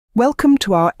Welcome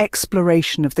to our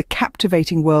exploration of the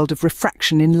captivating world of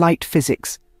refraction in light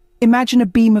physics. Imagine a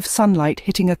beam of sunlight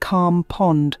hitting a calm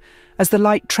pond. As the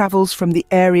light travels from the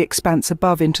airy expanse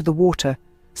above into the water,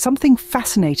 something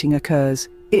fascinating occurs.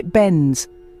 It bends.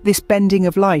 This bending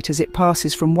of light as it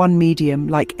passes from one medium,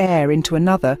 like air, into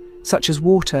another, such as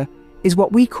water, is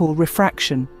what we call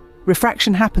refraction.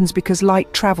 Refraction happens because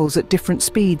light travels at different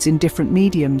speeds in different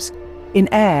mediums. In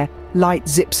air, light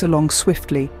zips along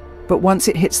swiftly, but once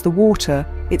it hits the water,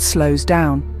 it slows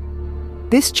down.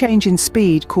 This change in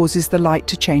speed causes the light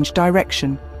to change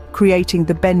direction, creating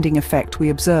the bending effect we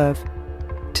observe.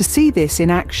 To see this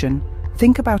in action,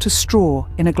 think about a straw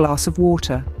in a glass of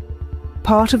water.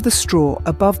 Part of the straw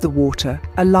above the water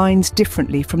aligns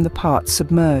differently from the part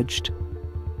submerged.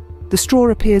 The straw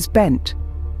appears bent,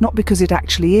 not because it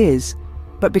actually is,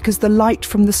 but because the light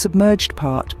from the submerged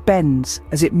part bends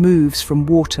as it moves from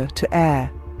water to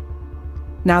air.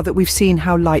 Now that we've seen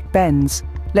how light bends,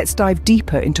 let's dive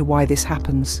deeper into why this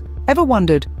happens. Ever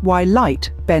wondered why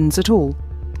light bends at all?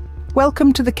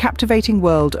 Welcome to the captivating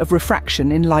world of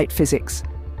refraction in light physics.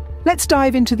 Let's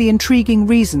dive into the intriguing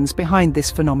reasons behind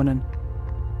this phenomenon.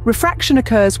 Refraction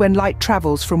occurs when light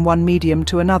travels from one medium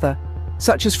to another,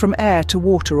 such as from air to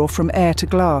water or from air to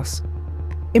glass.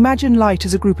 Imagine light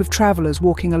as a group of travelers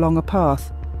walking along a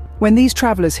path. When these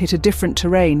travelers hit a different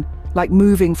terrain, like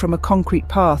moving from a concrete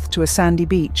path to a sandy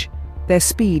beach, their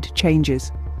speed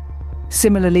changes.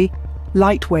 Similarly,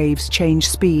 light waves change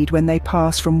speed when they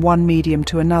pass from one medium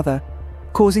to another,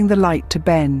 causing the light to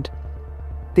bend.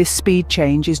 This speed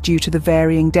change is due to the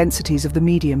varying densities of the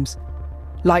mediums.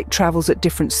 Light travels at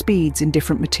different speeds in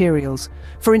different materials.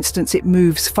 For instance, it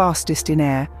moves fastest in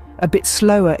air, a bit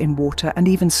slower in water, and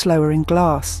even slower in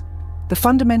glass. The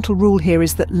fundamental rule here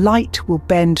is that light will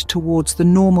bend towards the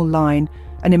normal line,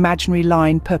 an imaginary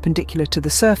line perpendicular to the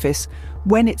surface,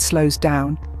 when it slows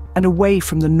down, and away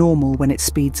from the normal when it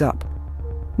speeds up.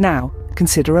 Now,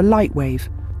 consider a light wave.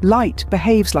 Light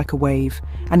behaves like a wave,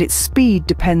 and its speed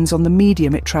depends on the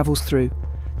medium it travels through.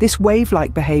 This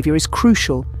wave-like behavior is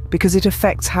crucial because it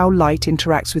affects how light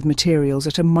interacts with materials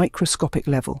at a microscopic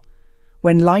level.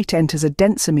 When light enters a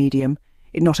denser medium,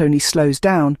 it not only slows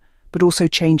down, but also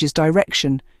changes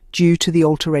direction due to the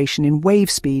alteration in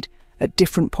wave speed at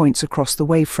different points across the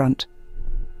wavefront.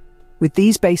 With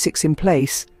these basics in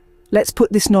place, let's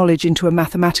put this knowledge into a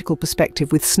mathematical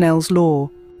perspective with Snell's law.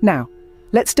 Now,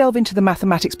 let's delve into the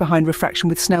mathematics behind refraction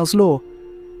with Snell's law.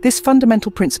 This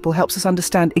fundamental principle helps us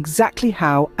understand exactly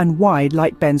how and why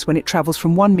light bends when it travels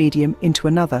from one medium into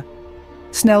another.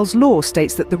 Snell's law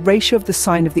states that the ratio of the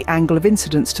sine of the angle of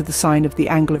incidence to the sine of the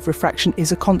angle of refraction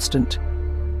is a constant.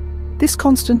 This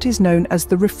constant is known as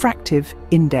the refractive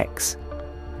index.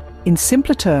 In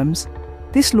simpler terms,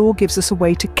 this law gives us a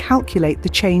way to calculate the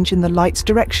change in the light's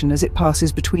direction as it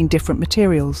passes between different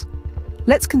materials.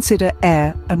 Let's consider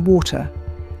air and water.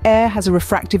 Air has a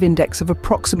refractive index of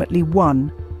approximately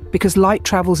 1, because light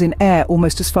travels in air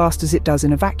almost as fast as it does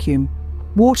in a vacuum.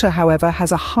 Water, however,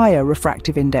 has a higher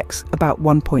refractive index, about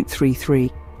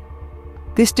 1.33.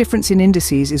 This difference in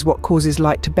indices is what causes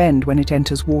light to bend when it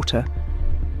enters water.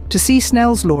 To see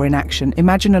Snell's law in action,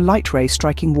 imagine a light ray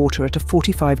striking water at a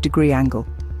 45-degree angle.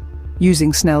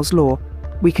 Using Snell's law,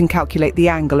 we can calculate the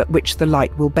angle at which the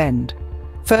light will bend.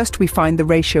 First, we find the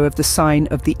ratio of the sine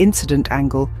of the incident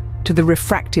angle to the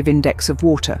refractive index of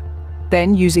water.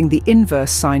 Then, using the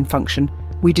inverse sine function,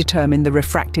 we determine the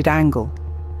refracted angle.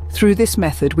 Through this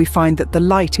method, we find that the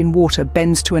light in water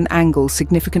bends to an angle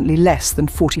significantly less than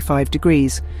 45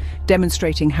 degrees,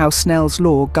 demonstrating how Snell's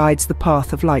law guides the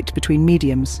path of light between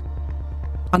mediums.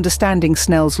 Understanding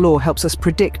Snell's law helps us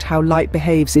predict how light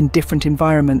behaves in different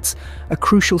environments, a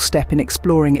crucial step in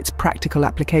exploring its practical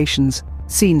applications.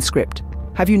 Scene script.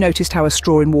 Have you noticed how a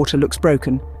straw in water looks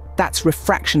broken? That's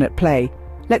refraction at play.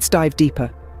 Let's dive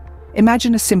deeper.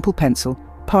 Imagine a simple pencil,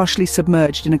 partially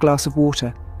submerged in a glass of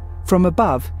water. From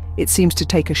above, it seems to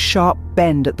take a sharp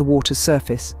bend at the water's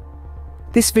surface.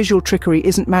 This visual trickery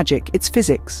isn't magic, it's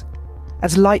physics.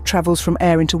 As light travels from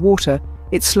air into water,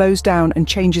 it slows down and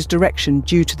changes direction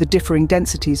due to the differing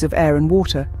densities of air and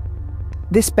water.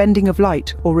 This bending of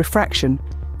light, or refraction,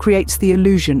 creates the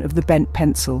illusion of the bent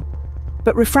pencil.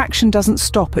 But refraction doesn't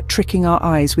stop at tricking our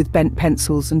eyes with bent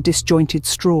pencils and disjointed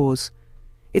straws.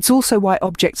 It's also why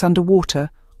objects underwater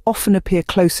often appear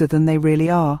closer than they really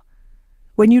are.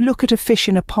 When you look at a fish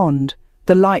in a pond,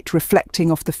 the light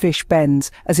reflecting off the fish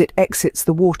bends as it exits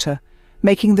the water,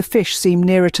 making the fish seem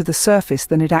nearer to the surface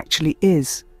than it actually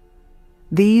is.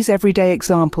 These everyday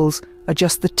examples are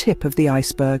just the tip of the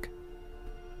iceberg.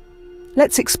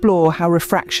 Let's explore how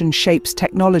refraction shapes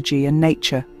technology and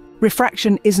nature.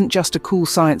 Refraction isn't just a cool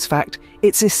science fact,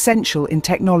 it's essential in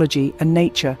technology and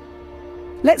nature.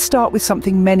 Let's start with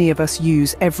something many of us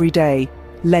use every day: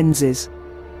 lenses.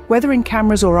 Whether in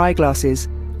cameras or eyeglasses,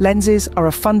 lenses are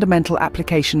a fundamental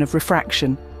application of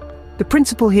refraction. The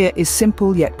principle here is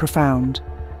simple yet profound.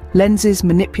 Lenses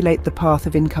manipulate the path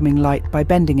of incoming light by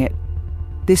bending it.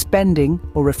 This bending,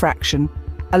 or refraction,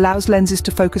 allows lenses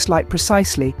to focus light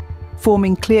precisely,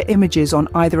 forming clear images on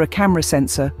either a camera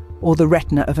sensor or the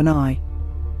retina of an eye.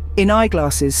 In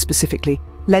eyeglasses specifically,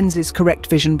 lenses correct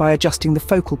vision by adjusting the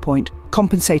focal point,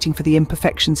 compensating for the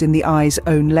imperfections in the eye's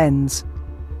own lens.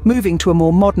 Moving to a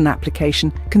more modern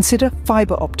application, consider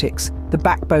fiber optics, the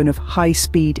backbone of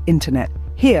high-speed internet.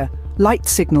 Here, light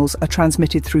signals are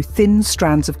transmitted through thin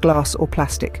strands of glass or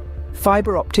plastic.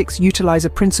 Fiber optics utilize a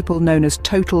principle known as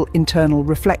total internal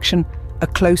reflection, a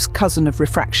close cousin of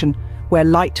refraction, where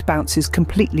light bounces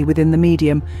completely within the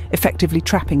medium, effectively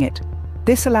trapping it.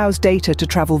 This allows data to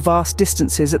travel vast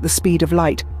distances at the speed of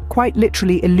light, quite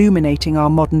literally illuminating our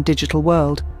modern digital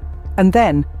world. And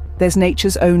then, there's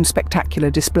nature's own spectacular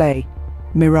display: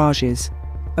 mirages.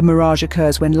 A mirage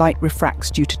occurs when light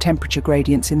refracts due to temperature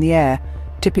gradients in the air,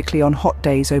 typically on hot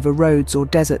days over roads or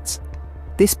deserts.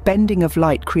 This bending of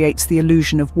light creates the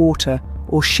illusion of water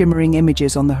or shimmering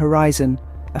images on the horizon,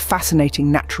 a fascinating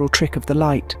natural trick of the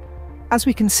light. As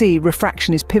we can see,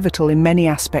 refraction is pivotal in many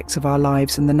aspects of our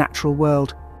lives and the natural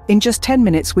world. In just 10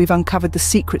 minutes, we've uncovered the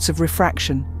secrets of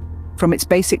refraction, from its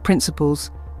basic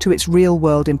principles to its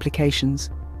real-world implications.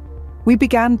 We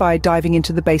began by diving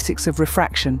into the basics of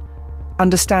refraction,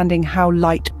 understanding how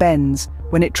light bends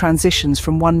when it transitions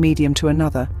from one medium to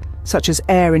another, such as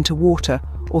air into water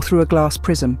or through a glass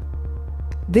prism.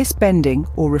 This bending,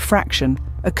 or refraction,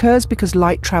 occurs because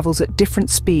light travels at different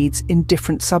speeds in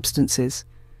different substances.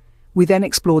 We then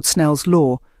explored Snell's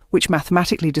law, which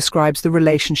mathematically describes the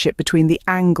relationship between the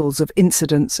angles of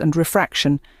incidence and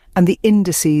refraction and the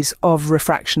indices of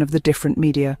refraction of the different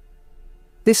media.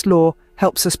 This law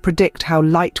helps us predict how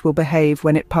light will behave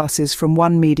when it passes from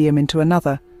one medium into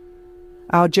another.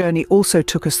 Our journey also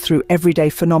took us through everyday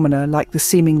phenomena like the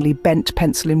seemingly bent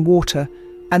pencil in water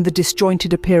and the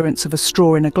disjointed appearance of a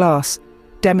straw in a glass,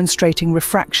 demonstrating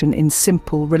refraction in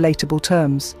simple, relatable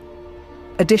terms.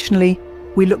 Additionally,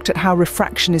 we looked at how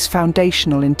refraction is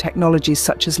foundational in technologies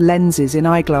such as lenses in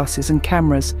eyeglasses and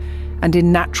cameras, and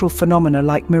in natural phenomena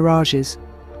like mirages.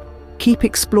 Keep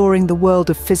exploring the world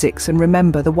of physics and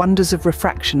remember, the wonders of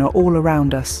refraction are all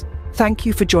around us. Thank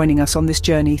you for joining us on this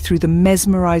journey through the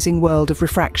mesmerizing world of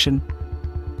refraction.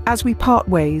 As we part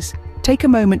ways, take a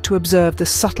moment to observe the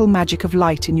subtle magic of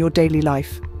light in your daily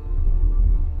life.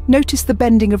 Notice the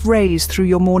bending of rays through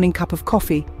your morning cup of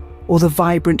coffee, or the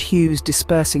vibrant hues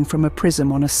dispersing from a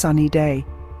prism on a sunny day.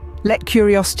 Let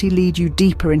curiosity lead you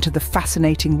deeper into the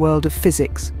fascinating world of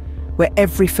physics, where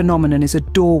every phenomenon is a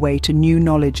doorway to new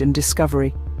knowledge and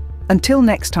discovery. Until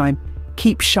next time,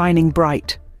 keep shining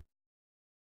bright.